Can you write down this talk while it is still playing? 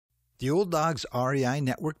The Old Dogs REI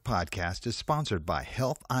Network podcast is sponsored by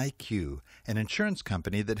Health IQ, an insurance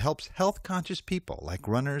company that helps health-conscious people like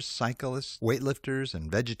runners, cyclists, weightlifters, and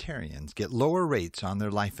vegetarians get lower rates on their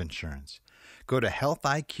life insurance. Go to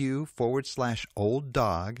healthiq/old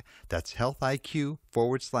dog, that's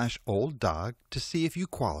healthiq/old dog, to see if you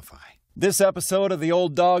qualify. This episode of the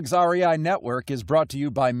Old Dogs REI Network is brought to you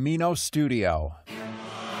by Mino Studio.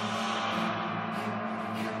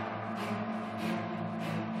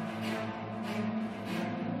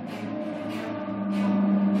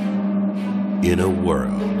 In a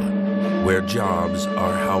world where jobs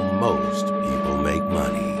are how most people make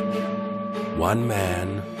money, one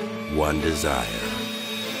man, one desire,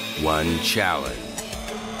 one challenge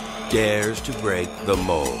dares to break the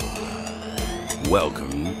mold.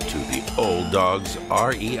 Welcome to the Old Dogs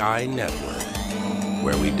REI Network,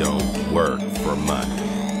 where we don't work for money.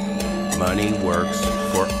 Money works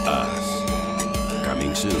for us.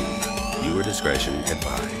 Coming soon. Viewer discretion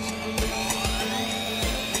advised.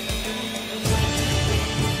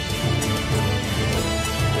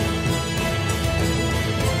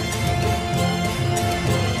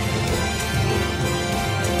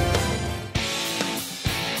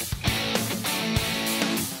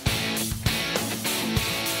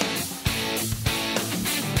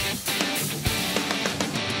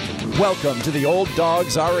 Welcome to the Old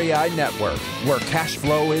Dogs REI Network, where cash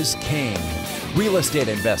flow is king. Real estate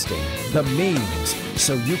investing, the means,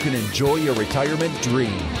 so you can enjoy your retirement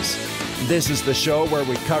dreams. This is the show where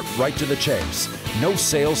we cut right to the chase. No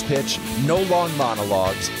sales pitch, no long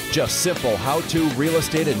monologues, just simple how-to real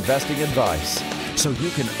estate investing advice, so you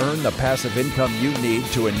can earn the passive income you need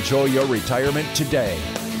to enjoy your retirement today.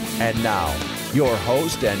 And now, your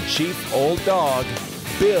host and chief old dog,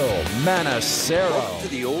 Bill Manacero. Welcome to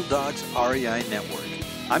the Old Dogs REI Network.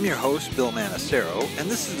 I'm your host, Bill Manacero,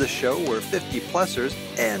 and this is the show where 50-plussers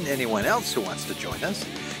and anyone else who wants to join us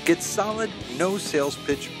get solid, no sales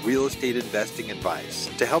pitch real estate investing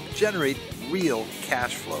advice to help generate real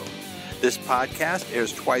cash flow. This podcast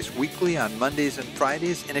airs twice weekly on Mondays and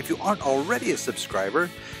Fridays, and if you aren't already a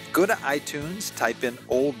subscriber, go to iTunes, type in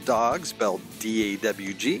Old Dog, spelled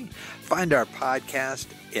D-A-W-G, find our podcast,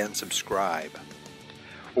 and subscribe.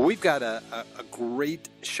 Well, we've got a great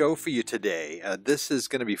show for you today. This is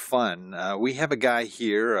going to be fun. We have a guy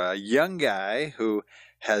here, a young guy who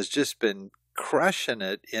has just been crushing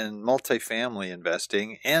it in multifamily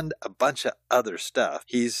investing and a bunch of other stuff.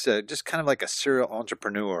 He's just kind of like a serial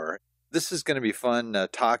entrepreneur. This is going to be fun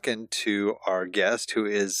talking to our guest, who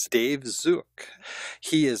is Dave Zook.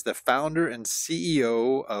 He is the founder and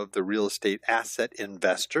CEO of the Real Estate Asset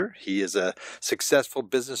Investor. He is a successful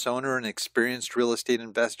business owner and experienced real estate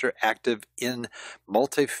investor active in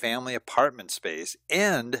multifamily apartment space.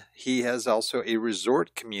 And he has also a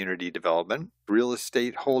resort community development, real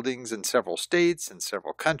estate holdings in several states and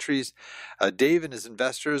several countries. Dave and his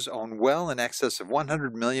investors own well in excess of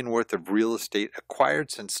 $100 million worth of real estate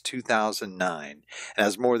acquired since 2009 and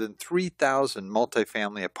has more than 3,000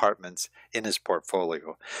 multifamily apartments in his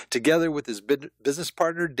portfolio. Together with his business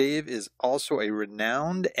partner, Dave is also a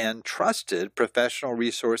renowned and trusted professional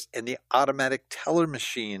resource in the automatic teller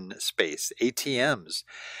machine space, ATMs,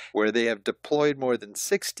 where they have deployed more than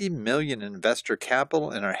 $60 million in investor capital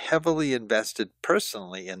and are heavily invested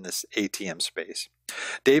personally in this ATM space.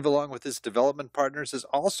 Dave, along with his development partners, is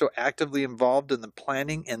also actively involved in the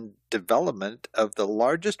planning and development of the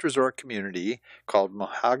largest resort community called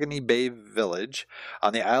Mahogany Bay Village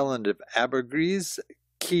on the island of Ambergris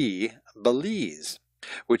Caye, Belize,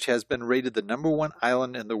 which has been rated the #1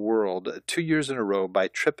 island in the world 2 years in a row by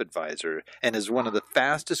TripAdvisor and is one of the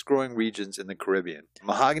fastest growing regions in the Caribbean.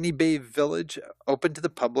 Mahogany Bay Village opened to the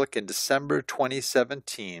public in December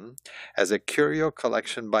 2017 as a curio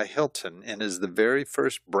collection by Hilton and is the very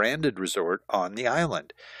first branded resort on the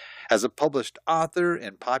island. As a published author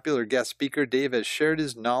and popular guest speaker, Dave has shared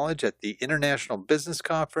his knowledge at the International Business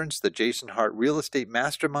Conference, the Jason Hart Real Estate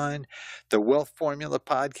Mastermind, the Wealth Formula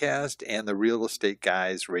podcast, and the Real Estate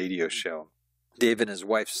Guys radio show. Dave and his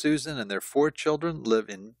wife Susan and their 4 children live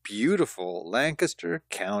in beautiful Lancaster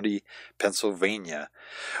County, Pennsylvania.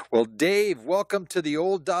 Well, Dave, welcome to the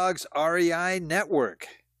Old Dogs REI Network.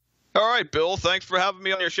 All right, Bill, thanks for having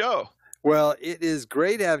me on your show. Well, it is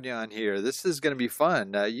great having you on here. This is going to be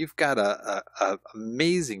fun. You've got a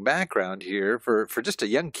amazing background here for just a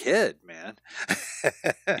young kid, man.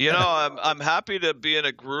 You know, I'm happy to be in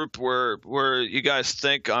a group where you guys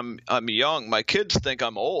think I'm young. My kids think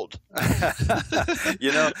I'm old.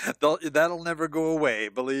 You know, that'll never go away,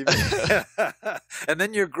 believe me. And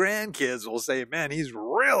then your grandkids will say, "Man, he's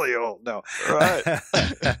really old. No. Right.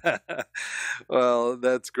 Well,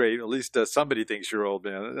 that's great. At least somebody thinks you're old,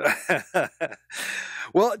 man.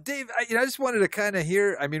 Well, Dave, I just wanted to kind of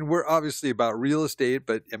hear, I mean, we're obviously about real estate,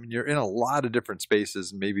 but I mean, you're in a lot of different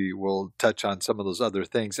spaces, and maybe we'll touch on some of those other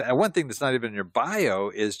things. And one thing that's not even in your bio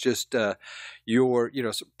is just your,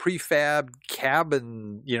 prefab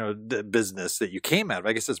cabin, the business that you came out of.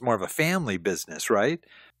 I guess it's more of a family business, right?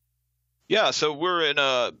 Yeah, so we're in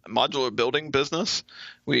a modular building business.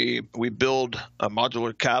 We build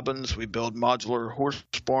modular cabins, we build modular horse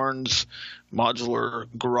barns, modular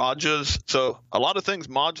garages. So a lot of things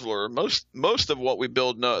modular. Most of what we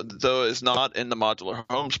build, though, is not in the modular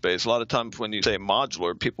home space. A lot of times when you say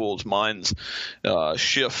modular, people's minds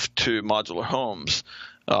shift to modular homes.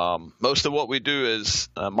 Most of what we do is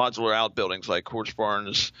modular outbuildings like horse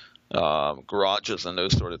barns, garages, and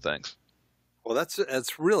those sort of things. Well,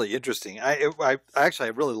 that's really interesting. I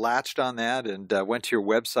really latched on that and went to your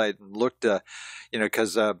website and looked,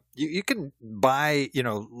 because you can buy,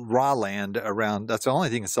 raw land around. That's the only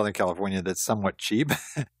thing in Southern California that's somewhat cheap.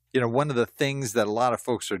 One of the things that a lot of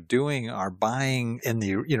folks are doing are buying in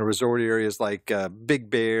the, resort areas like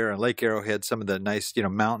Big Bear and Lake Arrowhead, some of the nice,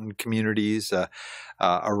 mountain communities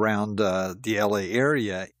around the LA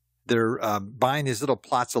area. They're buying these little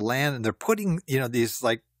plots of land, and they're putting, these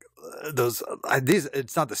like, these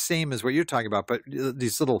it's not the same as what you're talking about, but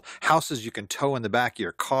these little houses you can tow in the back of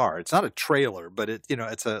your car. It's not a trailer, but it's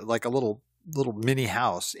like a little mini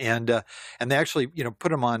house, and they actually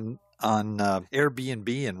put them on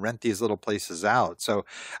Airbnb and rent these little places out. So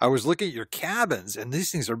I was looking at your cabins, and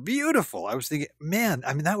these things are beautiful. I was thinking, man,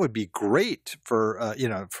 I mean, that would be great for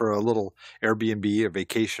for a little Airbnb or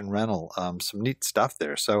vacation rental. Some neat stuff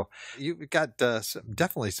there. So you've got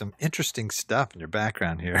definitely some interesting stuff in your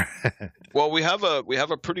background here. Well, we have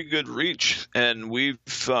a pretty good reach, and we've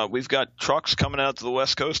got trucks coming out to the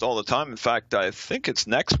West Coast all the time. In fact, I think it's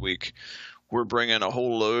next week we're bringing a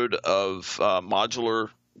whole load of modular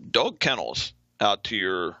dog kennels out to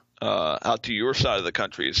your side of the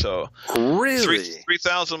country. So really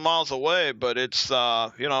 3,000 miles away, but it's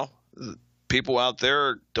people out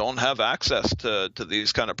there don't have access to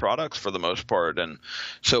these kind of products for the most part, and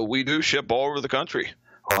so we do ship all over the country.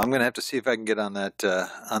 Well, I'm going to have to see if I can get on that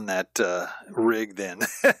rig then.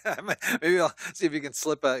 Maybe I'll see if you can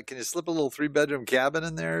slip can you slip a little 3-bedroom cabin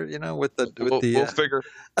in there, We'll figure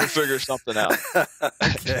something out.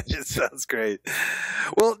 Okay, sounds great.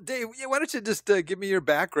 Well, Dave, why don't you just give me your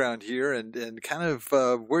background here and kind of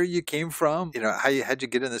where you came from, how'd you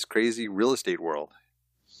get in this crazy real estate world?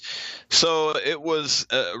 So it was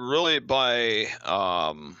really by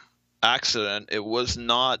accident. It was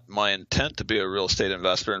not my intent to be a real estate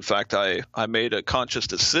investor. In fact, I made a conscious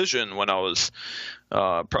decision when I was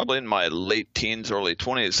probably in my late teens, early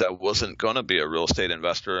 20s, that I wasn't going to be a real estate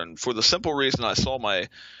investor. And for the simple reason, I saw my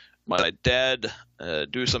dad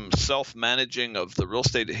do some self-managing of the real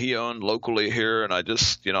estate that he owned locally here. And I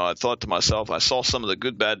just, I thought to myself, I saw some of the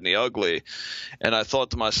good, bad, and the ugly. And I thought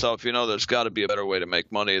to myself, there's got to be a better way to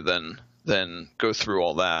make money than go through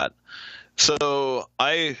all that. So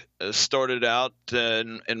I started out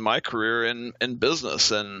in my career in business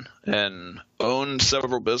and owned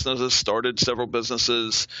several businesses, started several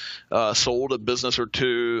businesses, sold a business or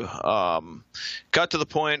two, got to the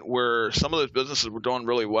point where some of those businesses were doing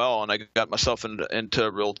really well, and I got myself into a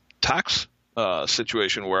real tax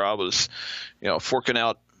situation where I was, forking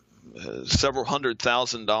out several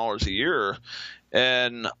 $100,000 a year.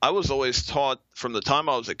 And I was always taught from the time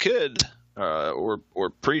I was a kid or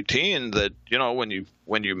preteen that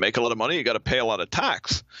when you make a lot of money, you got to pay a lot of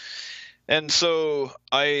tax. And so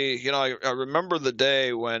I remember the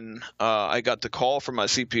day when I got the call from my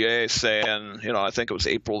CPA saying, I think it was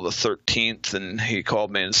April the 13th, and he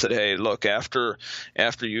called me and said, hey, look, after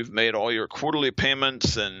you've made all your quarterly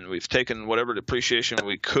payments and we've taken whatever depreciation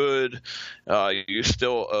we could, you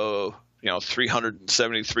still owe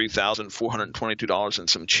 $373,422 and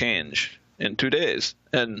some change in 2 days.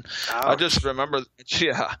 And ouch. I just remember, and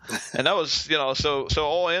that was, so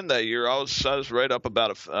all in that year, I was right up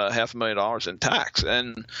about $500,000 in tax.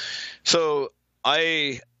 And so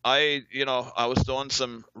I was doing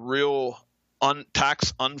some real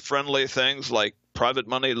tax unfriendly things like private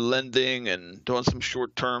money lending and doing some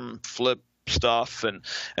short-term flip stuff. And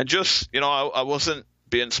just, I wasn't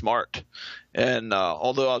being smart. And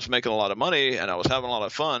although I was making a lot of money and I was having a lot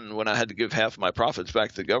of fun, when I had to give half of my profits back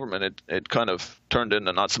to the government, it kind of turned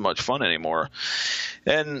into not so much fun anymore.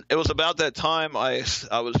 And it was about that time I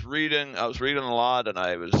was reading a lot, and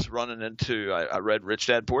I was running into I read Rich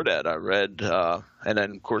Dad Poor Dad. I read and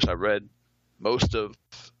then of course I read most of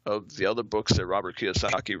the other books that Robert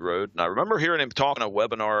Kiyosaki wrote. And I remember hearing him talk on a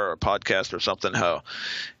webinar or a podcast or something,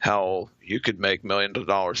 how you could make millions of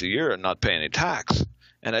dollars a year and not pay any tax.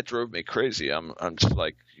 And that drove me crazy. I'm just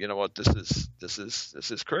like, you know what, this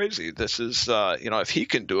is crazy. This is, if he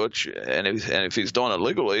can do it, and if he's doing it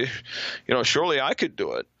legally, surely I could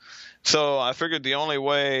do it. So I figured the only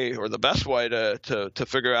way, or the best way to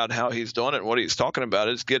figure out how he's doing it and what he's talking about,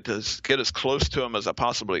 is get as close to him as I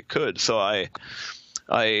possibly could. So I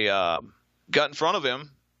got in front of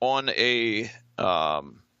him on at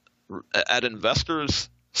Investors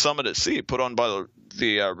Summit at Sea, put on by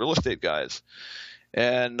the real estate guys.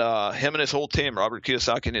 And him and his whole team, Robert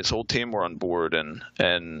Kiyosaki and his whole team, were on board, and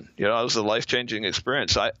it was a life-changing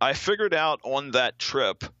experience. I figured out on that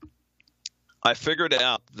trip,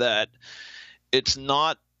 that it's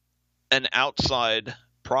not an outside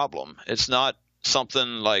problem. It's not something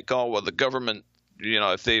like, the government,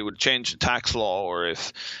 if they would change the tax law, or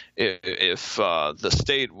if the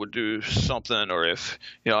state would do something, or if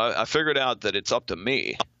I figured out that it's up to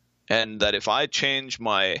me, and that if I change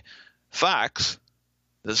my facts.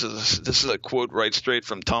 This is a quote right straight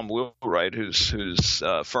from Tom Wheelwright, whose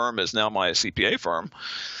firm is now my CPA firm.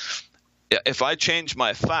 If I change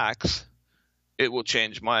my facts, it will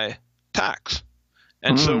change my tax.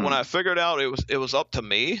 And so when I figured out it was up to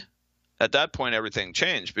me, at that point everything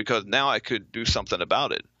changed, because now I could do something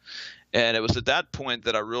about it. And it was at that point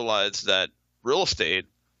that I realized that real estate,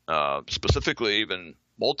 specifically even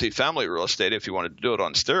multifamily real estate, if you wanted to do it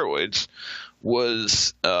on steroids,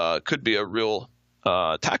 could be a real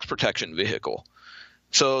tax protection vehicle.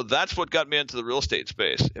 So that's what got me into the real estate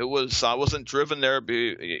space. I wasn't driven there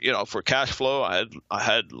for cash flow. I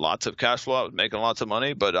had lots of cash flow. I was making lots of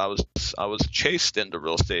money, but I was chased into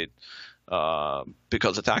real estate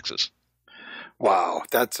because of taxes. Wow,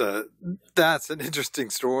 that's an interesting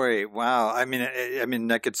story. Wow, I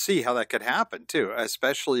mean, I could see how that could happen too,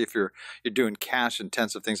 especially if you're doing cash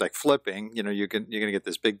intensive things like flipping. You're going to get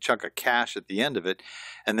this big chunk of cash at the end of it,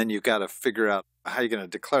 and then you've got to figure out how you're going to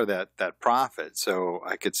declare that profit. So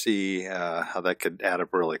I could see how that could add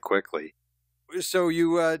up really quickly. So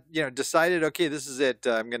you decided, okay, this is it.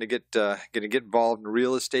 I'm going to get involved in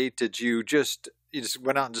real estate. Did you just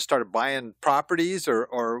went out and just started buying properties,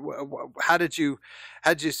 or how did you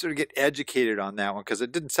sort of get educated on that one? Because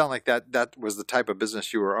it didn't sound like that was the type of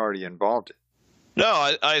business you were already involved in.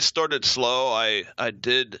 No, I started slow. I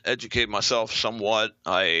did educate myself somewhat.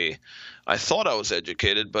 I thought I was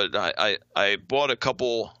educated, but I bought a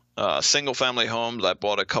couple single family homes. I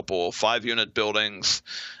bought a couple 5-unit buildings.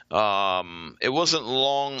 It wasn't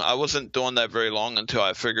long. I wasn't doing that very long until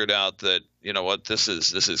I figured out that, this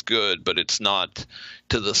is good, but it's not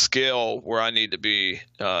to the scale where I need to be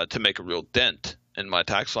to make a real dent in my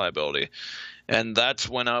tax liability. And that's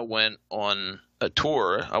when I went on a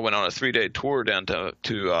tour. I went on a 3-day tour down to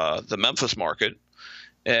the Memphis market,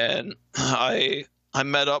 and I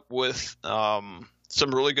met up with some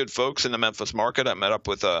really good folks in the Memphis market. I met up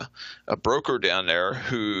with a broker down there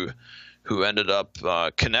who ended up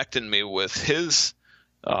connecting me with his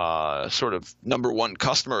sort of number one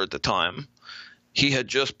customer at the time. He had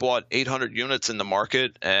just bought 800 units in the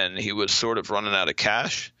market, and he was sort of running out of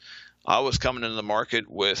cash. I was coming into the market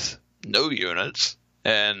with no units,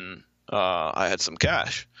 and I had some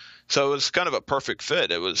cash. So it was kind of a perfect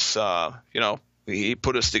fit. It was, he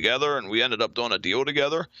put us together, and we ended up doing a deal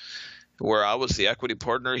together where I was the equity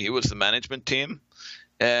partner. He was the management team.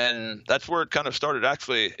 And that's where it kind of started.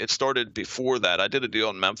 Actually, it started before that. I did a deal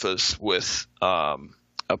in Memphis with a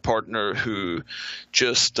partner who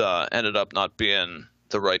just ended up not being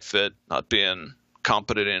the right fit, not being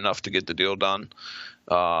competent enough to get the deal done.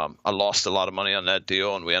 I lost a lot of money on that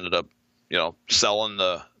deal, and we ended up, selling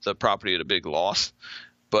the property at a big loss.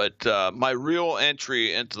 But my real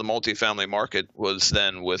entry into the multifamily market was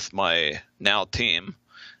then with my now team,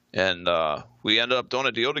 and we ended up doing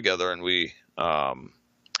a deal together, and we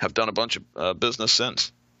have done a bunch of business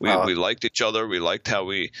since. We liked each other. We liked how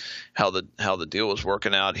the deal was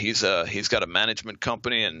working out. He's got a management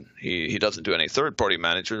company, and he doesn't do any third party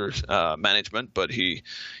management, but he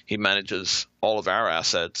manages all of our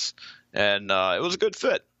assets, and it was a good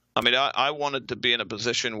fit. I mean, I wanted to be in a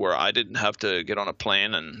position where I didn't have to get on a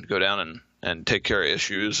plane and go down and take care of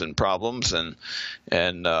issues and problems, and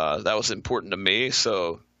that was important to me.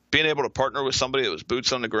 So being able to partner with somebody that was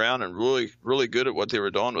boots on the ground and really, really good at what they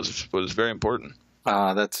were doing was very important.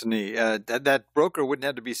 That's neat. That broker wouldn't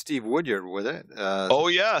have to be Steve Woodyard, would it? Oh,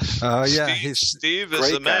 yes. Oh, yeah. Steve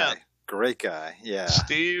is the man. great guy. Yeah.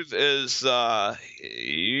 Steve is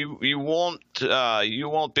you won't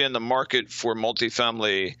be in the market for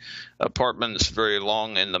multifamily apartments very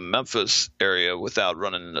long in the Memphis area without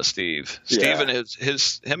running into Steve. Steve and him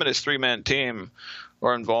and his 3-man team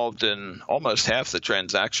are involved in almost half the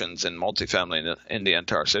transactions in multifamily in the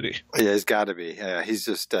entire city. Yeah, he's got to be. Yeah, he's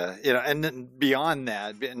just and then beyond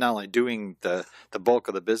that, not only doing the bulk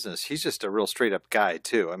of the business, he's just a real straight up guy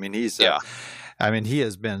too. I mean, he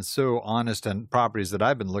has been so honest on properties that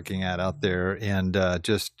I've been looking at out there, and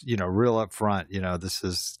just real upfront. This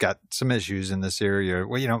has got some issues in this area.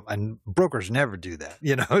 Well, and brokers never do that.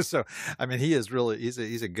 So I mean, he is really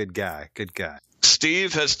he's a good guy. Good guy.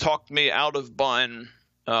 Steve has talked me out of buying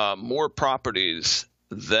more properties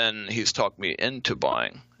than he's talked me into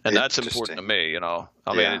buying, and that's important to me. I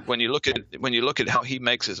mean, when you look at how he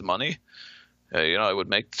makes his money, it would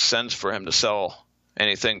make sense for him to sell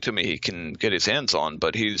anything to me he can get his hands on.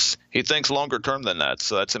 But he thinks longer term than that,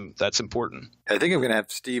 so that's important. I think I'm going to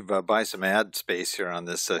have Steve buy some ad space here on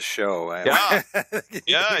this show.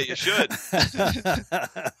 Yeah, you should.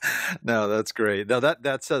 No, that's great. No,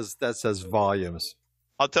 that says volumes.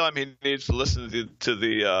 I'll tell him he needs to listen to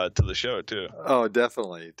the show too. Oh,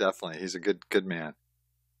 definitely. He's a good man.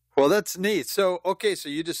 Well, that's neat. So, okay, so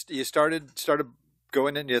you started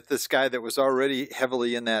going in with this guy that was already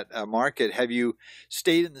heavily in that market. Have you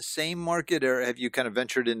stayed in the same market, or have you kind of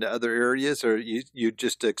ventured into other areas, or you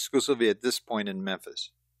just exclusively at this point in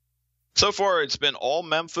Memphis? So far, it's been all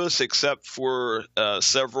Memphis except for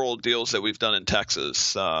several deals that we've done in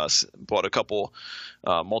Texas. Bought a couple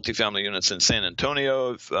multifamily units in San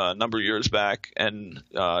Antonio a number of years back, and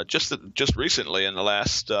just recently in the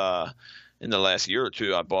last year or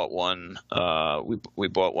two, I bought one. We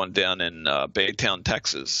bought one down in Baytown,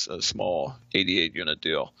 Texas, a small 88-unit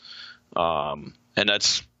deal, and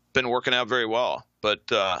that's been working out very well. But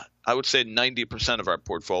I would say 90% of our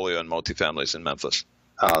portfolio in multifamily is in Memphis.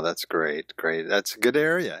 Oh, that's great. That's a good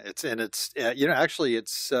area. It's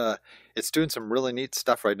doing some really neat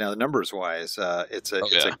stuff right now. Numbers wise, it's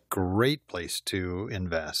a great place to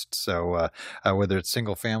invest. So whether it's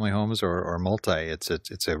single family homes or multi, it's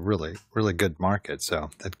a really, really good market.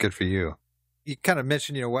 So that's good for you. You kind of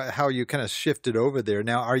mentioned, how you kind of shifted over there.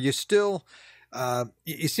 Now, are you still?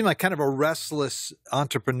 You seem like kind of a restless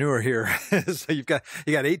entrepreneur here. So you've got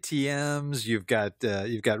ATMs, you've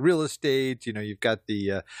got real estate, you've got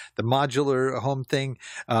the modular home thing,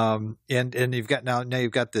 and you've got now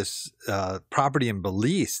you've got this property in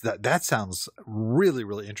Belize. That sounds really,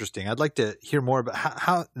 really interesting. I'd like to hear more about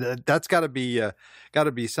how that's got to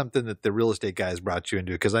be something that the real estate guys brought you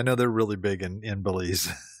into, because I know they're really big in Belize.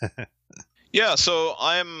 Yeah, so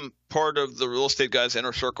I'm part of the real estate guys'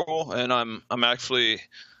 inner circle, and I'm actually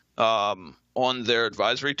on their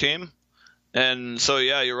advisory team. And so,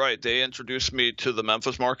 yeah, you're right. They introduced me to the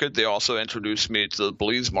Memphis market. They also introduced me to the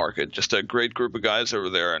Belize market. Just a great group of guys over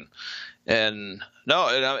there. And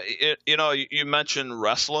you mentioned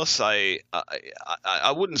restless. I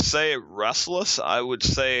wouldn't say restless. I would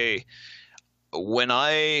say, when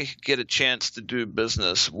I get a chance to do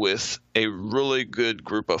business with a really good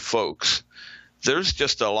group of folks, there's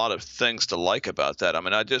just a lot of things to like about that. I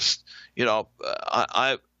mean, I just,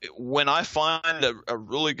 when I find a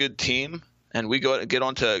really good team and we get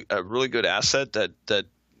onto a really good asset that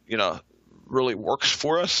really works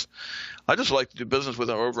for us, I just like to do business with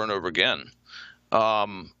them over and over again.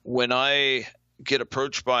 When I get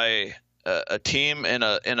approached by a team in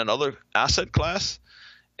another asset class,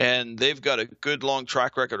 and they've got a good long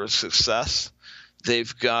track record of success.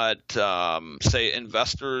 They've got, say,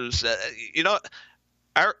 investors.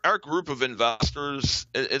 Our group of investors,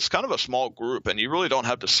 it's kind of a small group, and you really don't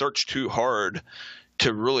have to search too hard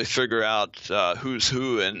to really figure out who's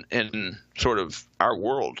who in sort of our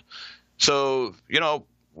world. So,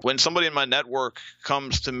 when somebody in my network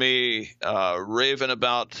comes to me raving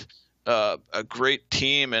about a great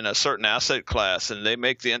team in a certain asset class, and they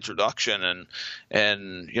make the introduction,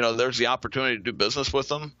 and there's the opportunity to do business with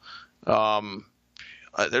them.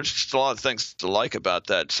 There's just a lot of things to like about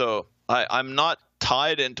that. So I'm not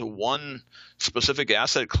tied into one specific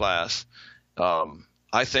asset class.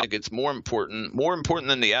 I think it's more important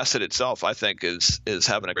than the asset itself. I think is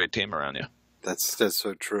having a great team around you. That's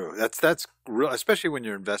so true. That's real, especially when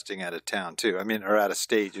you're investing out of town too. I mean, or out of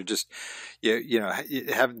state. You're just,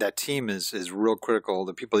 having that team is real critical.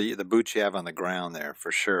 The people, the boots you have on the ground there,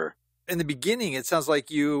 for sure. In the beginning, it sounds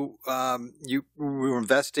like you were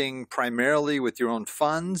investing primarily with your own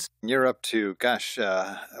funds. You're up to,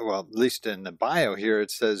 at least in the bio here,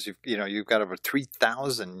 it says you've got over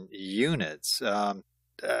 3,000 units.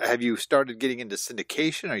 Have you started getting into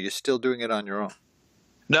syndication? Or are you still doing it on your own?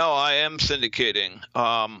 No, I am syndicating.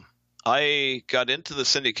 I got into the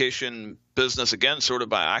syndication business again, sort of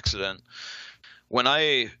by accident. When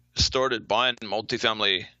I started buying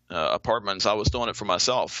multifamily apartments, I was doing it for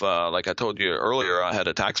myself. Like I told you earlier, I had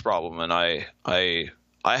a tax problem, and I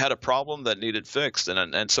had a problem that needed fixed,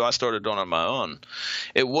 and so I started doing it on my own.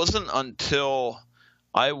 It wasn't until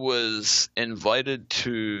I was invited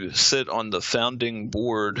to sit on the founding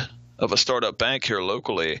board of a startup bank here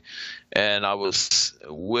locally, and I was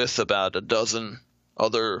with about a dozen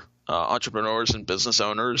other entrepreneurs and business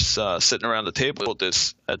owners sitting around the table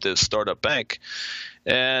at this startup bank.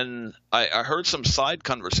 And I heard some side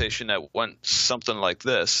conversation that went something like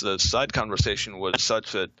this. The side conversation was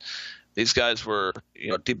such that these guys were,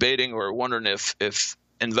 debating or wondering if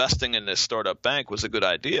investing in this startup bank was a good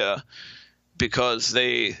idea, because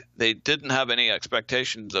they didn't have any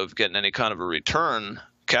expectations of getting any kind of a return,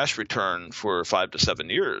 cash return, for 5 to 7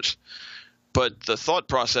 years. But the thought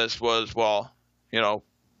process was, well,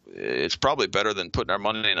 it's probably better than putting our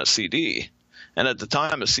money in a CD. And at the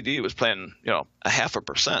time, a CD was paying,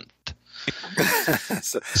 0.5%.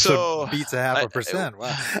 So beats 0.5%.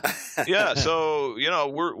 Wow. Yeah. So,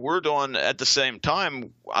 we're doing, at the same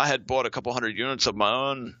time, I had bought a couple hundred units of my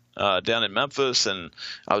own down in Memphis, and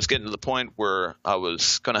I was getting to the point where I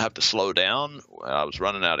was going to have to slow down. I was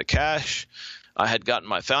running out of cash. I had gotten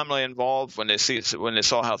my family involved when they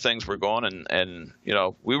saw how things were going, and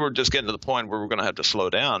we were just getting to the point where we're going to have to slow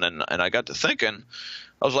down. And I got to thinking,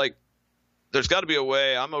 I was like, there's got to be a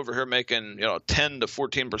way. I'm over here making 10 to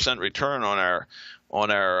 14% return on our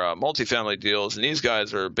multifamily deals, and these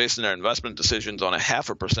guys are basing their investment decisions on a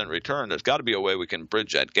 0.5% return. There's got to be a way we can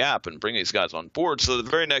bridge that gap and bring these guys on board. So the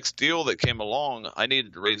very next deal that came along, I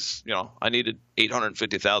needed to raise, I needed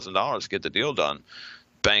 $850,000 to get the deal done.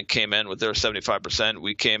 Bank came in with their 75%.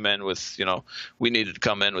 We came in with, we needed to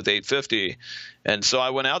come in with 850. And so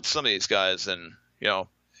I went out to some of these guys and,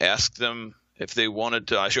 asked them if they wanted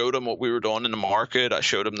to. I showed them what we were doing in the market. I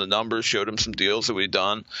showed them the numbers, showed them some deals that we'd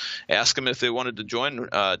done, asked them if they wanted to join,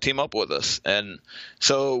 team up with us. And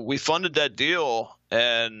so we funded that deal,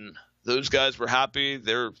 and those guys were happy.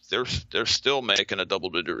 They're still making a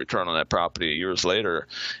double-digit return on that property years later.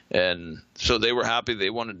 And so they were happy. They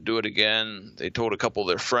wanted to do it again. They told a couple of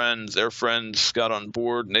their friends. Their friends got on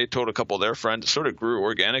board, and they told a couple of their friends. It sort of grew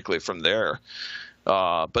organically from there.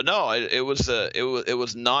 But no, it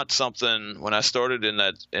was not something when I started in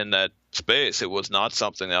that space. It was not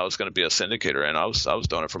something that I was going to be a syndicator in. I was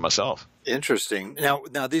doing it for myself. Interesting.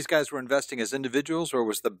 Now these guys were investing as individuals, or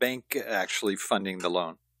was the bank actually funding the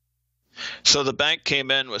loan? So the bank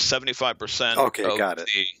came in with 75%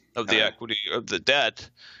 of the equity of the debt,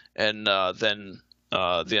 and then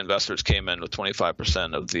the investors came in with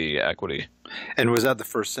 25% of the equity. And was that the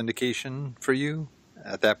first syndication for you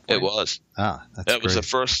at that point? It was. That's great. Was the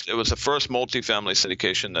first. It was the first multifamily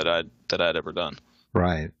syndication that I'd ever done.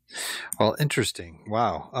 Right. Well, interesting.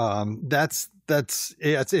 Wow.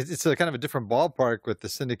 It's a kind of a different ballpark with the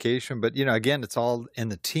syndication, but again, it's all in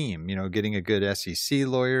the team. Getting a good SEC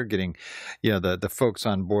lawyer, getting the folks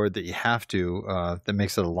on board that you have to. That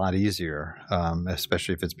makes it a lot easier,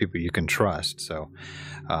 especially if it's people you can trust. So,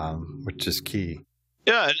 which is key.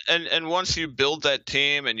 Yeah, and once you build that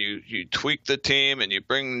team and you tweak the team and you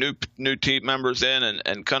bring new team members in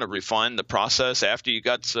and kind of refine the process after you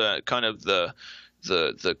got kind of the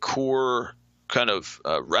core kind of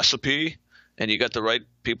recipe, and you got the right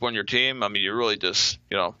people on your team, I mean, you really just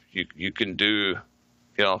you can do,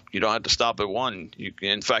 you don't have to stop at one.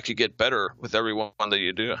 In fact, you get better with every one that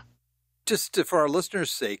you do. Just for our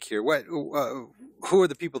listeners' sake here, who are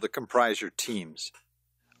the people that comprise your teams?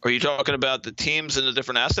 Are you talking about the teams in the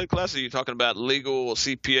different asset classes? Or are you talking about legal,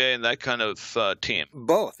 CPA, and that kind of team?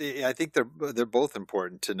 Both. I think they're both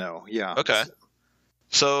important to know. Yeah. Okay.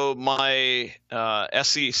 So my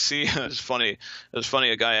SEC is funny. It was funny.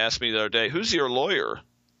 A guy asked me the other day, "Who's your lawyer?"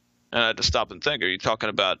 And I had to stop and think. Are you talking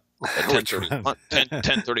about a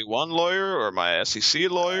 1031 lawyer, or my SEC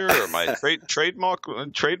lawyer, or my trademark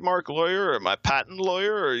lawyer, or my patent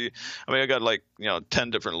lawyer? I got like 10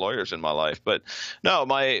 different lawyers in my life. But no,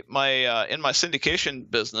 my in my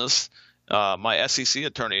syndication business, my SEC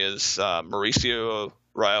attorney is Mauricio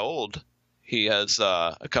Raold. He has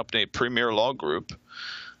a company, Premier Law Group.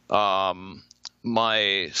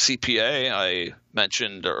 My CPA I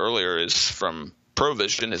mentioned earlier is from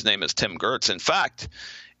Provision. His name is Tim Gertz. In fact,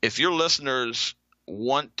 if your listeners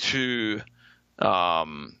want to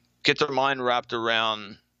get their mind wrapped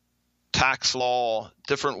around tax law,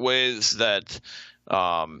 different ways that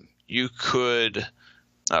you could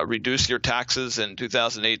reduce your taxes in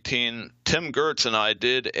 2018, Tim Gertz and I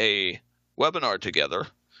did a webinar together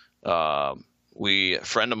a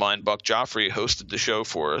friend of mine, Buck Joffrey, hosted the show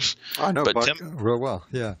for us. I know but Buck Tim, real well.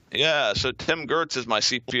 Yeah. Yeah. So Tim Gertz is my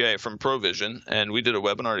CPA from Provision, and we did a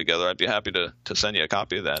webinar together. I'd be happy to send you a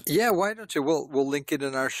copy of that. Yeah. Why don't you? We'll link it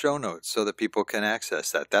in our show notes so that people can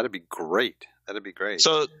access that. That'd be great.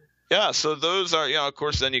 So those are, of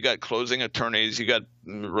course, then you got closing attorneys, you got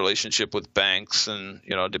relationship with banks, and,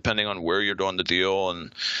 depending on where you're doing the deal,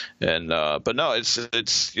 but no, it's,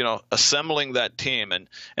 assembling that team,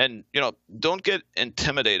 and, don't get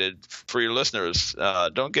intimidated. For your listeners.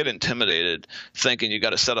 Don't get intimidated thinking you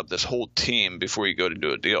got to set up this whole team before you go to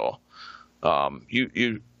do a deal.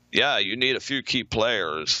 You need a few key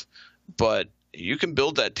players, but you can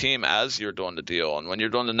build that team as you're doing the deal, and when you're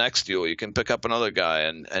doing the next deal, you can pick up another guy.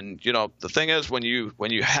 And the thing is, when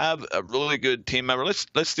you have a really good team member,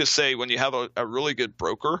 let's just say when you have a really good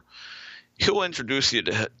broker, he'll introduce you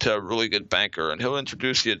to a really good banker, and he'll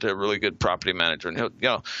introduce you to a really good property manager, and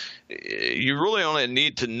you really only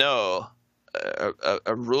need to know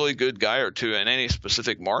a really good guy or two in any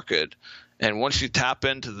specific market. And once you tap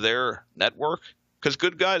into their network, because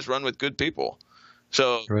good guys run with good people.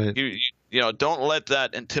 So right. you don't let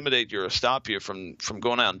that intimidate you or stop you from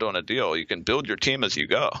going out and doing a deal. You can build your team as you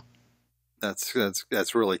go. That's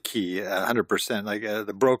really key. 100%. Like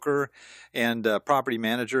the broker and property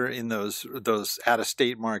manager in those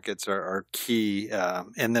out-of-state markets are key,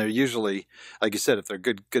 and they're usually, like you said, if they're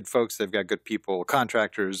good folks, they've got good people,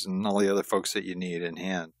 contractors, and all the other folks that you need in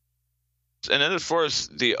hand. And then as far as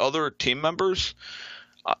the other team members,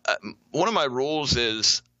 one of my rules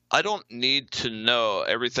is I don't need to know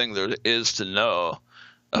everything there is to know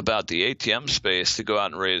about the ATM space to go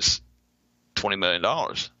out and raise $20 million.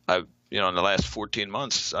 In the last 14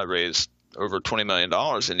 months, I raised over $20 million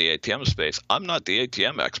in the ATM space. I'm not the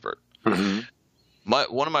ATM expert. Mm-hmm.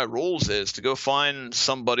 One of my rules is to go find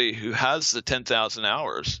somebody who has the 10,000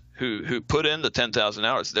 hours, who put in the 10,000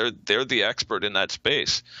 hours. They're the expert in that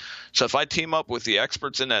space. So if I team up with the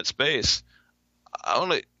experts in that space,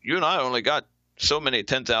 you and I only got so many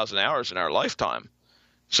 10,000 hours in our lifetime.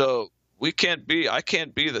 So I can't be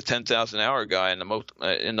the 10,000 hour guy in the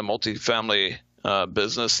multifamily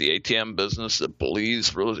business, the ATM business, the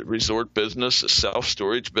Belize resort business, the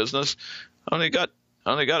self-storage business. I only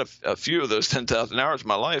got a few of those 10,000 hours in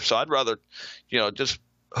my life. So I'd rather, just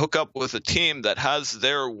hook up with a team that has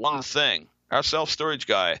their one thing. Our self-storage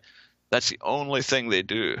guy, that's the only thing they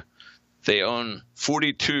do. They own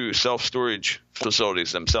 42 self-storage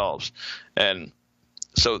facilities themselves. And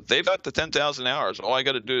so they've got the 10,000 hours. All I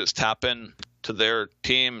got to do is tap in to their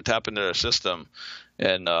team, tap into their system,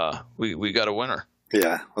 and we got a winner.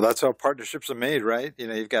 Yeah, well, that's how partnerships are made, right?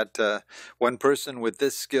 You've got one person with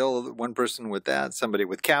this skill, one person with that, somebody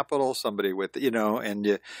with capital, somebody with, and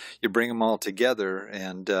you bring them all together,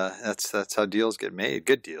 and that's how deals get made,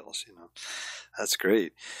 good deals, That's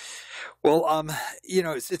great. Well,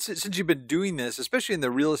 since you've been doing this, especially in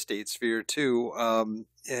the real estate sphere too,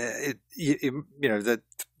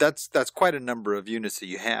 that's quite a number of units that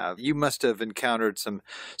you have. You must have encountered some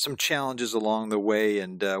challenges along the way.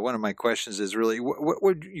 And one of my questions is really, what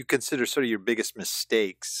would you consider sort of your biggest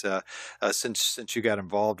mistakes since you got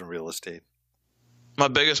involved in real estate? My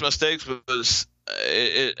biggest mistakes was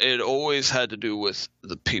it always had to do with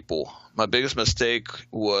the people. My biggest mistake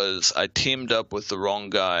was I teamed up with the wrong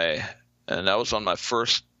guy, and that was on my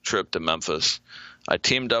first trip to Memphis. I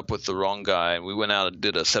teamed up with the wrong guy, and we went out and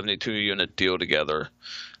did a 72-unit deal together.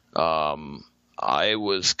 I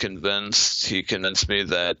was convinced, he convinced me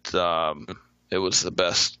that it was the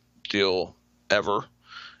best deal ever,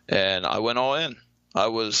 and I went all in.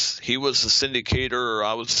 He was the syndicator,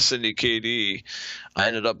 I was the syndicatee. I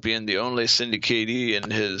ended up being the only syndicatee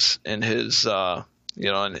in his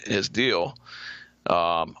deal.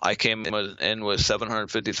 I came in with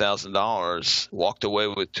 $750,000, walked away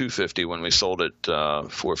with $250 when we sold it 4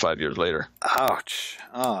 or 5 years later. Ouch!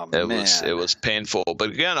 Oh man, it was painful.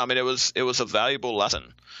 But again, it was a valuable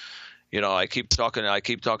lesson. I keep talking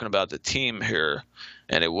about the team here,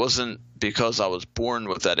 and it wasn't because I was born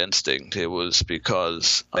with that instinct. It was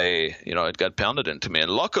because it got pounded into me.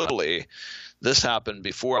 And luckily, this happened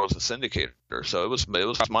before I was a syndicator, so it was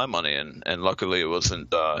my money, and luckily it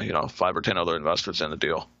wasn't 5 or 10 other investors in the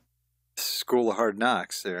deal. School of hard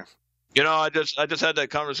knocks there. I just had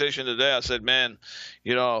that conversation today. I said, man,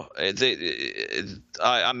 I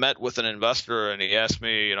met with an investor, and he asked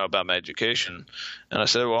me, about my education, and I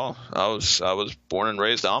said, well, I was born and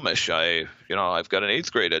raised Amish. I've got an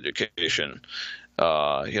 8th grade education,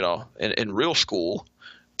 in real school,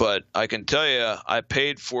 but I can tell you, I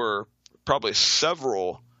paid for probably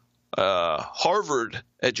several Harvard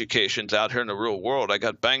educations out here in the real world. I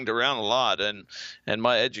got banged around a lot, and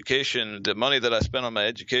my education, the money that I spent on my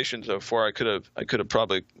education so far, I could have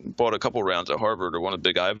probably bought a couple rounds at Harvard or one of the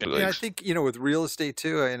big Ivy Leagues. Yeah, I think with real estate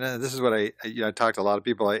too. And this is what I talk to a lot of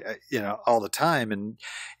people all the time,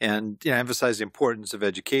 and emphasize the importance of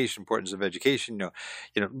education.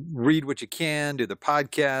 Read what you can, do the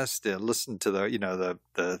podcast, listen to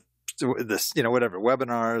the whatever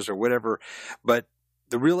webinars or whatever, but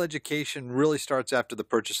the real education really starts after the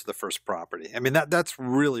purchase of the first property. I mean, that's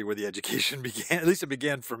really where the education began. At least it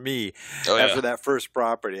began for me after that first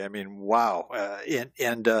property. I mean, wow.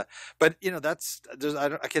 But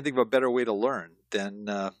I can't think of a better way to learn than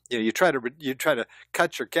you try to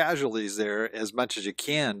cut your casualties there as much as you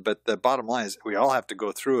can. But the bottom line is we all have to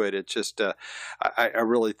go through it. It's just I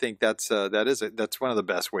really think that's one of the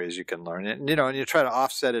best ways you can learn it. And you try to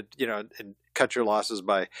offset it, and cut your losses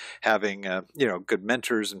by having good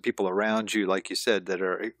mentors and people around you, like you said, that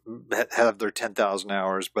have their 10,000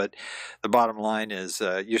 hours. But the bottom line is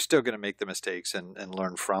you're still going to make the mistakes and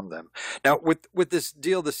learn from them. Now, with this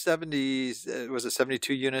deal, the 70s, was it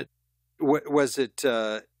 72 unit? Was it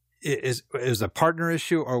is a partner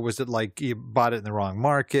issue, or was it like you bought it in the wrong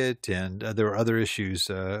market and there were other issues,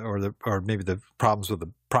 or maybe the problems with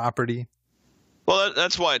the property? Well,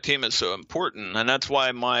 that's why a team is so important, and that's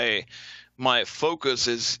why my focus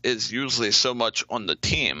is usually so much on the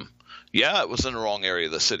team. Yeah, it was in the wrong area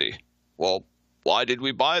of the city. Well, why did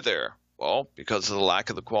we buy there? Well, because of the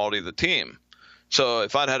lack of the quality of the team. So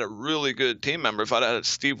if I'd had a really good team member, if I'd had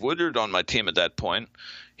Steve Woodard on my team at that point,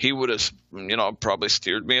 he would have, probably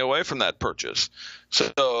steered me away from that purchase.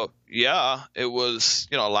 So yeah, it was,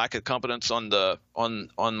 a lack of competence on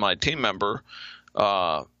my team member.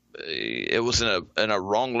 It was in a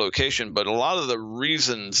wrong location, but a lot of the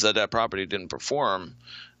reasons that property didn't perform,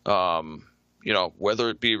 whether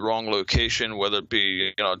it be wrong location, whether it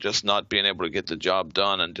be, just not being able to get the job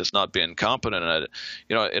done and just not being competent at it,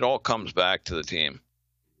 it all comes back to the team.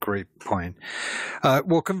 Great point.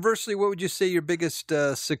 Well, conversely, what would you say your biggest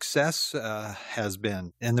success has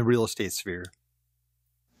been in the real estate sphere?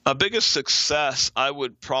 A biggest success, I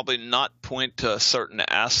would probably not point to a certain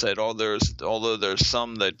asset, although there's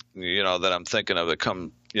some that that I'm thinking of that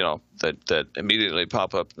come that immediately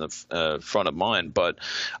pop up in the front of mind. But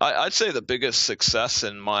I'd say the biggest success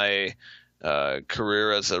in my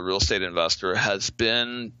career as a real estate investor has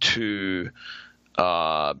been to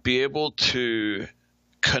be able to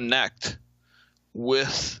connect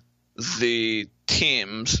with the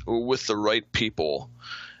teams or with the right people,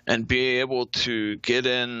 and be able to get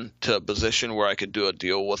into a position where I could do a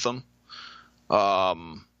deal with them.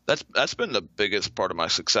 That's been the biggest part of my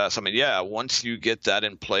success. I mean, yeah, once you get that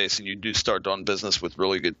in place and you do start doing business with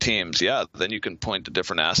really good teams, yeah, then you can point to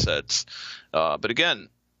different assets. But again,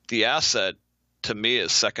 the asset to me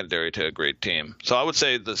is secondary to a great team. So I would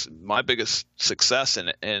say my biggest success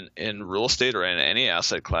in real estate or in any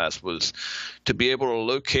asset class was to be able to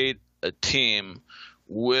locate a team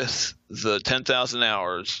with the 10,000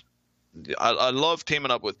 hours. I love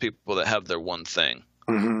teaming up with people that have their one thing.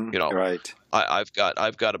 Mm-hmm. Right.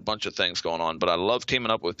 I've got a bunch of things going on, but I love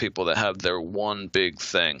teaming up with people that have their one big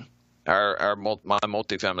thing. My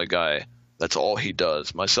multifamily guy, that's all he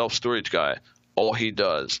does. My self-storage guy, all he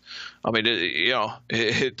does. I mean,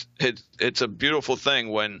 it's a beautiful thing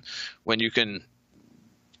when you can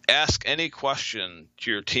ask any question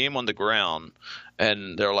to your team on the ground,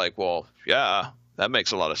 and they're like, well, yeah, that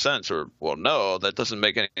makes a lot of sense, or, well, no, that doesn't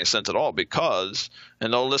make any sense at all because,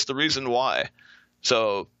 and they'll list the reason why.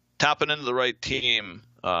 So tapping into the right team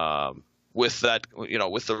with that,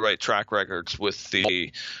 with the right track records, with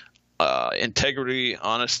the integrity,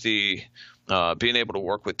 honesty, being able to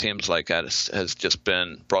work with teams like that has just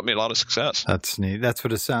brought me a lot of success. That's neat. That's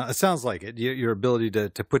what it sounds like. Your ability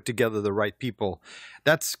to put together the right people,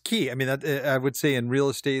 that's key. I mean, I would say in real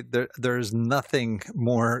estate, there is nothing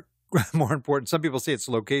more important. Some people say it's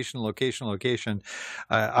location.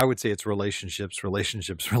 I would say it's relationships. It's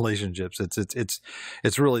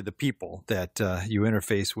really the people that you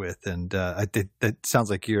interface with, and I think that sounds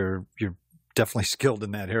like you're definitely skilled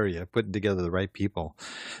in that area, putting together the right people.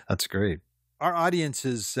 That's great. Our audience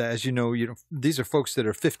is, as you know, these are folks that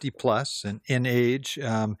are 50 plus in age,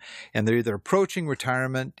 and they're either approaching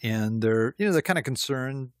retirement, and they're kind of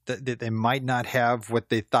concerned that they might not have what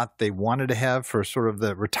they thought they wanted to have for sort of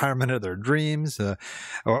the retirement of their dreams,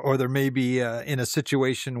 or they may be in a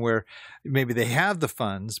situation where maybe they have the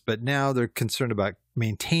funds, but now they're concerned about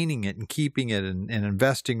maintaining it and keeping it and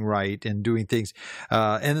investing right and doing things.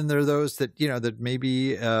 And then there are those that, that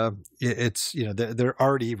maybe it's, they're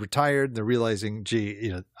already retired. They're realizing,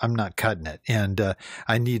 gee, I'm not cutting it, and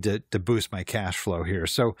I need to boost my cash flow here.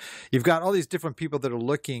 So you've got all these different people that are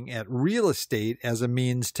looking at real estate as a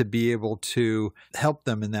means to be able to help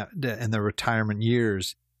them in their retirement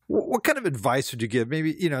years. What kind of advice would you give?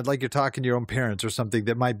 Maybe, like you're talking to your own parents or something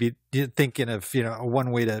that might be thinking of,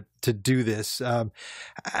 one way to do this.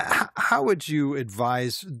 How would you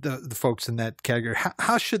advise the folks in that category?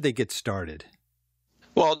 How should they get started?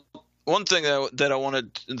 Well, one thing that I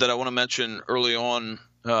want to mention early on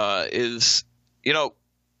is,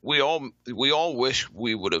 we all wish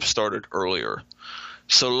we would have started earlier.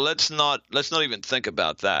 So let's not even think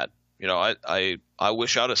about that. I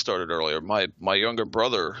wish I'd have started earlier. My younger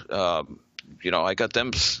brother, I got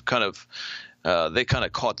them they kind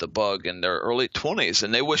of caught the bug in their early 20s,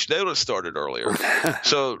 and they wish they would have started earlier.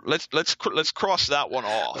 So let's cross that one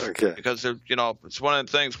off, okay. Because it's one of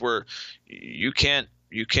the things where you can't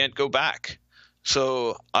go back.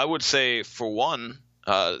 So I would say, for one,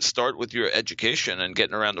 start with your education and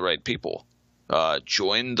getting around the right people.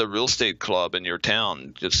 Join the real estate club in your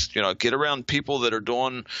town. Just get around people that are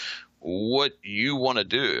doing what you want to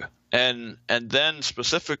do, and then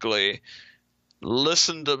specifically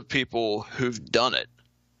listen to people who've done it.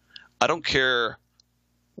 I don't care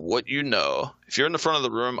what you know. If you're in the front of the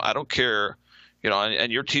room, I don't care,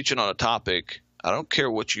 and you're teaching on a topic, I don't care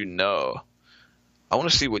what you know. I want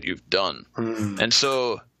to see what you've done. Mm-hmm. And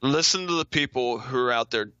so listen to the people who are out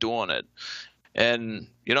there doing it. And,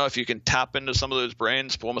 if you can tap into some of those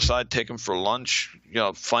brains, pull them aside, take them for lunch,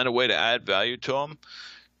 find a way to add value to them,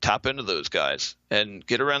 tap into those guys and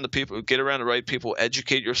get around the right people,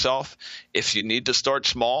 educate yourself. If you need to start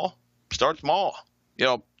small, start small.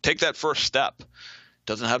 Take that first step.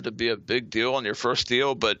 Doesn't have to be a big deal on your first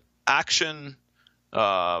deal, but action,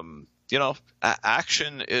 action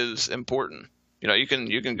is important. You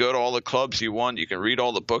can go to all the clubs you want. You can read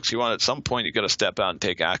all the books you want. At some point, you got to step out and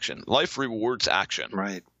take action. Life rewards action.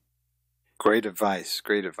 Right. Great advice.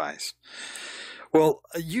 Great advice. Well,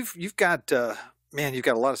 you've got you've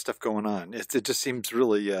got a lot of stuff going on. It just seems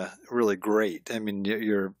really really great. I mean,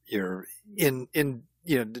 you're in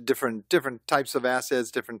different types of assets,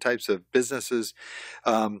 different types of businesses.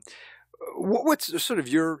 What's sort of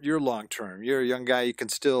your long term? You're a young guy.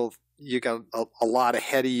 You got a lot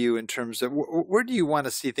ahead of you in terms of where do you want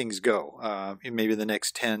to see things go in maybe the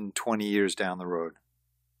next 10, 20 years down the road?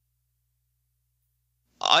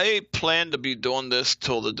 I plan to be doing this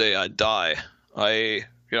till the day I die.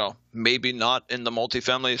 Maybe not in the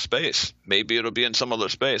multifamily space. Maybe it'll be in some other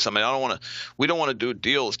space. I mean, we don't want to do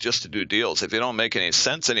deals just to do deals. If they don't make any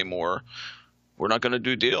sense anymore, we're not going to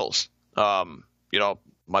do deals.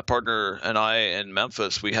 My partner and I in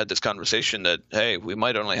Memphis, we had this conversation that, hey, we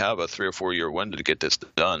might only have a 3 or 4 year window to get this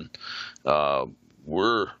done.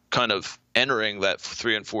 We're kind of entering that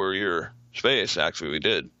 3 and 4 year space. Actually, we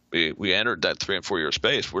did. We entered that 3 and 4 year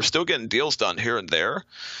space. We're still getting deals done here and there.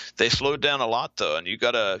 They slowed down a lot though, and you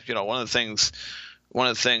gotta, one of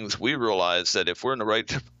the things we realized that if we're in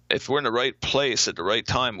the right place at the right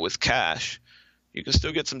time with cash, you can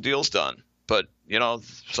still get some deals done. But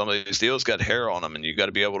some of these deals got hair on them, and you got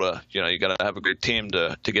to be able to, you got to have a good team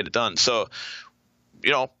to get it done. So,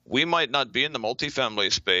 we might not be in the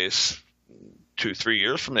multifamily space 2-3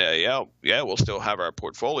 years from now. Yeah, we'll still have our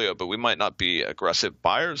portfolio, but we might not be aggressive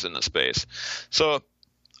buyers in the space. So,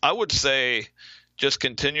 I would say just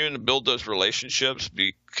continuing to build those relationships,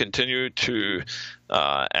 continue to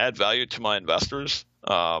add value to my investors.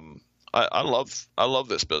 I love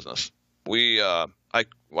this business.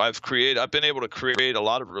 I've been able to create a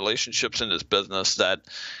lot of relationships in this business that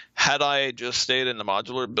had I just stayed in the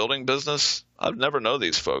modular building business, I'd never know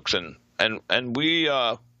these folks. And we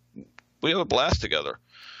have a blast together.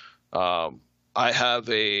 I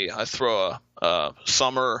throw a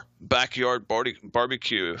summer backyard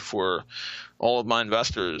barbecue for all of my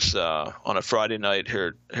investors on a Friday night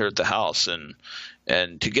here at the house,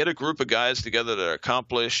 and to get a group of guys together that are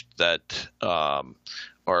accomplished, that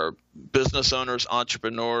are business owners,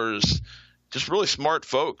 entrepreneurs, just really smart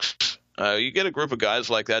folks. You get a group of guys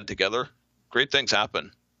like that together, great things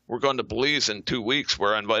happen. we're going to Belize in 2 weeks,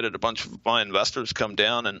 where I invited a bunch of my investors to come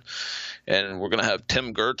down, and we're going to have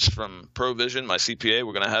Tim Gertz from Provision, my CPA.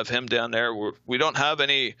 We're going to have him down there. We don't have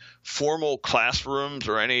any formal classrooms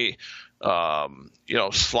or any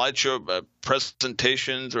slideshow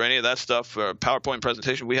presentations or any of that stuff, PowerPoint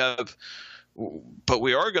presentation. But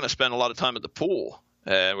we are going to spend a lot of time at the pool.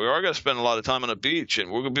 And we are going to spend a lot of time on the beach,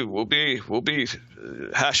 and we'll be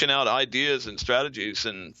hashing out ideas and strategies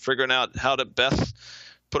and figuring out how to best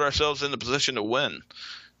put ourselves in the position to win.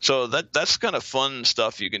 So that's kind of fun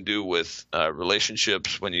stuff you can do with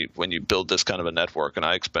relationships when you build this kind of a network. And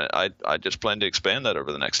I just plan to expand that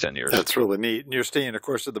over the next 10 years. That's really neat. And you're staying, of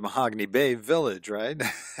course, at the Mahogany Bay Village, right?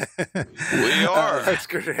 We are. That's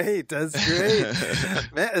great. That's great.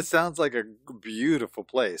 Man, it sounds like a beautiful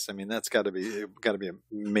place. I mean, that's got to be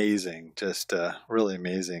amazing. Just really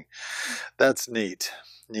amazing. That's neat.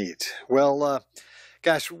 Well,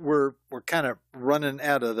 gosh, we're kind of running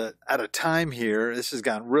out of time here. This has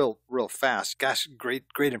gone real fast. Gosh, great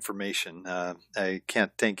information. I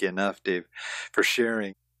can't thank you enough, Dave, for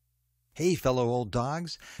sharing. Hey, fellow old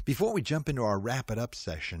dogs. Before we jump into our wrap it up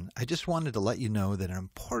session, I just wanted to let you know that an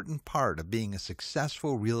important part of being a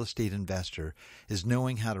successful real estate investor is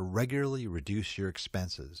knowing how to regularly reduce your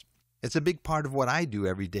expenses. It's a big part of what I do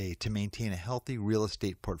every day to maintain a healthy real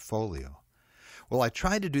estate portfolio. Well, I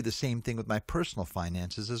try to do the same thing with my personal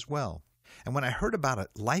finances as well. And when I heard about a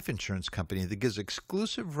life insurance company that gives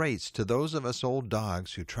exclusive rates to those of us old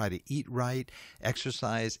dogs who try to eat right,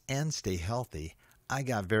 exercise, and stay healthy, I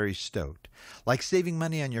got very stoked. Like saving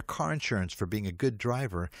money on your car insurance for being a good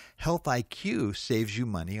driver, Health IQ saves you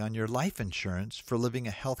money on your life insurance for living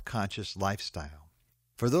a health-conscious lifestyle.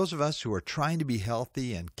 For those of us who are trying to be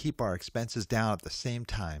healthy and keep our expenses down at the same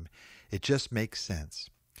time, it just makes sense.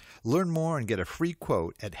 Learn more and get a free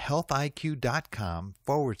quote at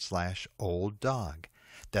healthiq.com/old dog.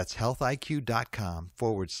 That's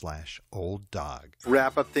healthiq.com/old dog.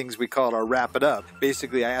 Wrap up things, we call it our wrap it up.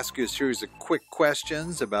 Basically, I ask you a series of quick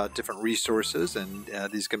questions about different resources, and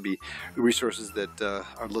these can be resources that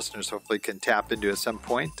our listeners hopefully can tap into at some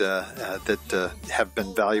point that have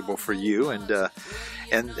been valuable for you. And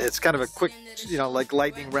it's kind of a quick, like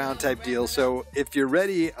lightning round type deal. So if you're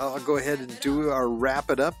ready, I'll go ahead and do our wrap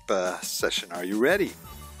it up session. Are you ready?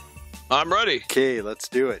 I'm ready. Okay, let's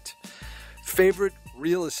do it. Favorite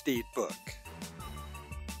real estate book?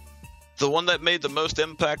 The one that made the most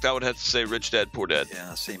impact, I would have to say Rich Dad, Poor Dad.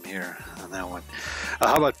 Yeah, same here on that one.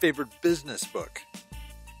 How about favorite business book?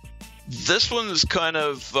 This one's kind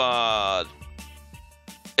of,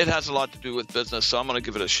 it has a lot to do with business, so I'm going to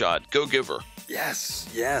give it a shot. Go Giver. Yes.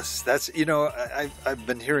 That's, I've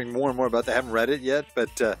been hearing more and more about that. I haven't read it yet, but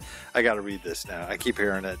I got to read this now. I keep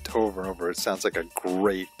hearing it over and over. It sounds like a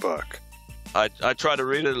great book. I try to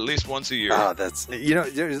read it at least once a year. That's,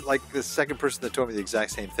 there's like the second person that told me the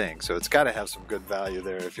exact same thing. So it's got to have some good value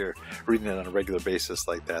there if you're reading it on a regular basis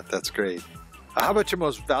like that. That's great. How about your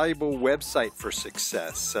most valuable website for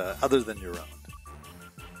success other than your own?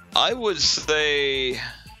 I would say, I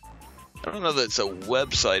don't know that it's a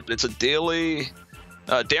website, but it's a daily,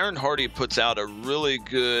 Darren Hardy puts out a really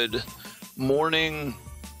good morning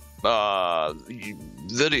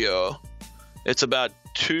video. It's about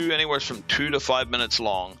anywhere from 2 to 5 minutes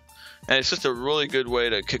long, and it's just a really good way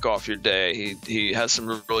to kick off your day. He has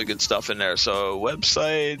some really good stuff in there. So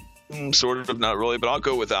website, sort of, not really, but I'll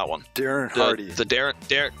go with that one. Darren Hardy. The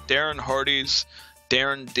Darren Hardy's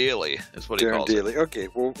Darren Daily is what he calls it. Darren Daily. Okay,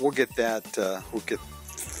 we'll get that.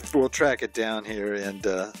 We'll track it down here and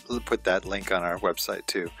put that link on our website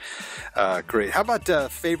too. Great. How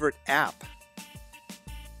about favorite app?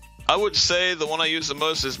 I would say the one I use the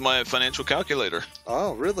most is my financial calculator.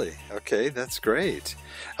 Oh, really? Okay, that's great.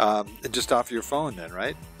 Just off your phone then,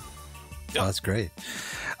 right? Yeah. Oh, that's great.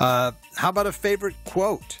 How about a favorite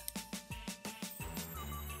quote?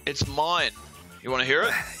 It's mine. You want to hear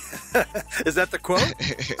it? Is that the quote?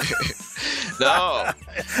 No.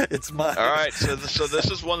 It's mine. All right. So this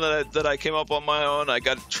is one that I came up on my own. I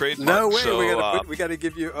got trademarked. No way. So, we got to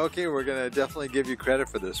give you. Okay, we're gonna definitely give you credit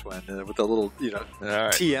for this one with a little,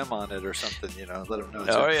 right. TM on it or something. Let them know.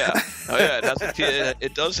 Oh yeah. It has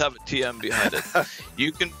it does have a TM behind it.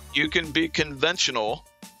 You can be conventional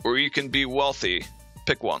or you can be wealthy.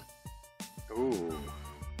 Pick one. Ooh.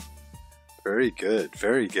 Very good.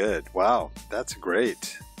 Very good. Wow, that's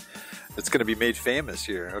great. It's going to be made famous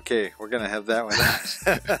here. Okay, we're going to have that one.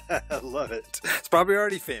 I love it. It's probably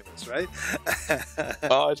already famous, right?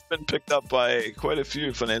 Oh, it's been picked up by quite a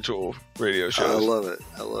few financial radio shows. I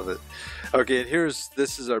love it. Okay, and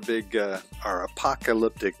this is our big, our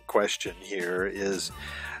apocalyptic question here is,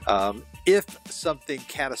 If something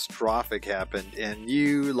catastrophic happened and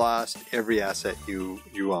you lost every asset you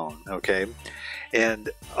own, okay, and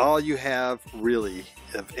all you have really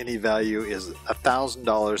of any value is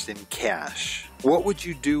 $1,000 in cash, what would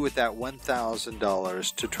you do with that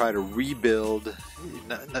 $1,000 to try to rebuild,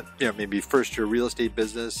 maybe first your real estate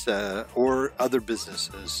business or other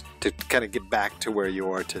businesses to kind of get back to where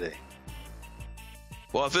you are today?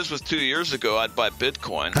 Well, if this was 2 years ago, I'd buy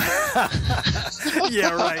Bitcoin.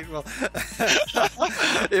 Yeah, right. Well,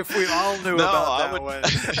 if we all knew about that one.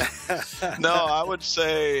 No, I would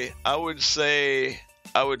say I would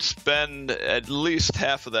spend at least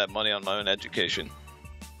half of that money on my own education.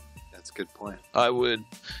 That's a good point. I would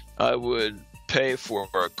pay for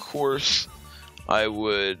a course. I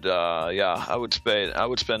would spend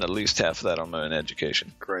at least half of that on my own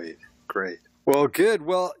education. Great. Well, good.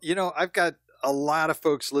 Well, I've got a lot of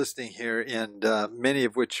folks listening here, and many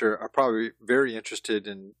of which are probably very interested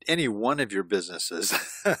in any one of your businesses.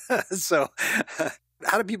 So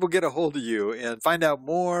how do people get a hold of you and find out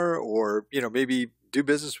more, or, maybe do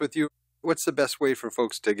business with you? What's the best way for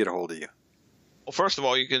folks to get a hold of you? Well, first of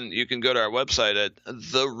all, you can go to our website at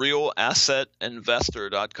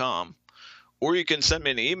therealassetinvestor.com, or you can send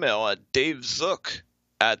me an email at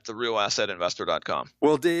davezook@therealassetinvestor.com.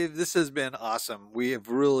 Well, Dave, this has been awesome. We have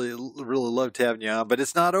really loved having you on, but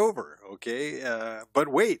it's not over, okay? But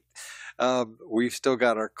wait, we've still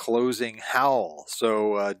got our closing howl.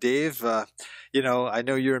 So, Dave, I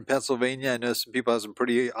know you're in Pennsylvania. I know some people have some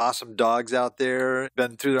pretty awesome dogs out there.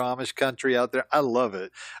 Been through the Amish country out there. I love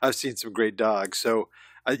it. I've seen some great dogs. So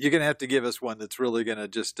you're going to have to give us one that's really going to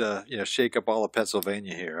just, shake up all of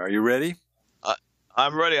Pennsylvania here. Are you ready?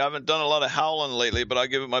 I'm ready. I haven't done a lot of howling lately, but I'll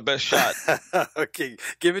give it my best shot. Okay,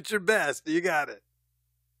 give it your best. You got it.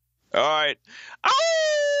 All right.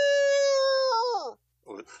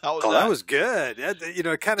 How was that? That was good.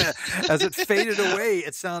 Kind of as it faded away,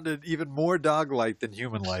 it sounded even more dog-like than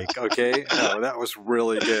human-like. Okay, no, that was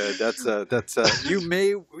really good. That's you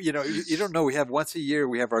don't know. We have once a year.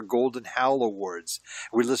 We have our Golden Howl Awards.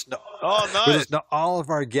 We listen to we listen to all of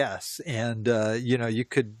our guests, and you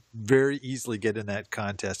could very easily get in that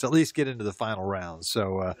contest. At least get into the final round.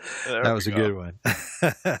 So that was a good one.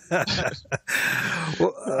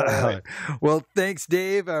 Well, thanks,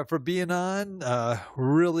 Dave, for being on.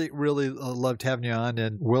 Really loved having you on,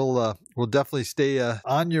 and we'll definitely stay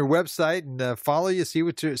on your website and follow you, see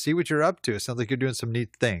what you're up to. It sounds like you're doing some neat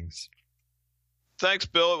things. Thanks,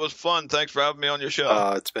 Bill. It was fun. Thanks for having me on your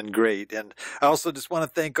show. It's been great. And I also just want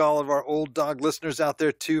to thank all of our old dog listeners out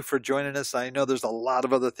there, too, for joining us. I know there's a lot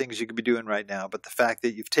of other things you could be doing right now, but the fact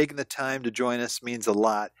that you've taken the time to join us means a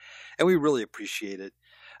lot, and we really appreciate it.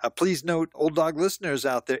 Please note, old dog listeners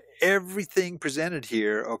out there, everything presented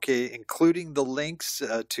here, okay, including the links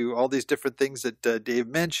to all these different things that Dave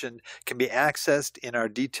mentioned, can be accessed in our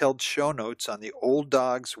detailed show notes on the Old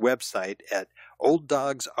Dogs website at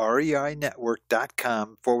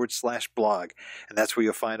olddogsreinetwork.com/blog. And that's where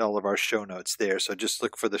you'll find all of our show notes there. So just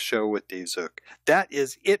look for the show with Dave Zook. That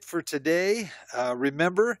is it for today.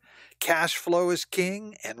 Remember, cash flow is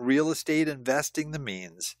king and real estate investing the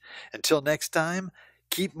means. Until next time,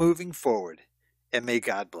 keep moving forward, and may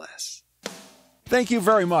God bless. Thank you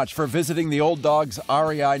very much for visiting the Old Dogs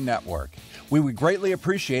REI Network. We would greatly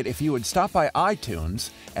appreciate if you would stop by iTunes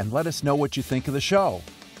and let us know what you think of the show.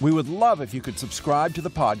 We would love if you could subscribe to the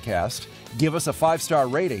podcast, give us a 5-star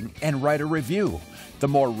rating, and write a review. The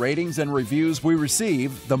more ratings and reviews we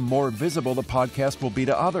receive, the more visible the podcast will be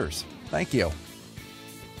to others. Thank you.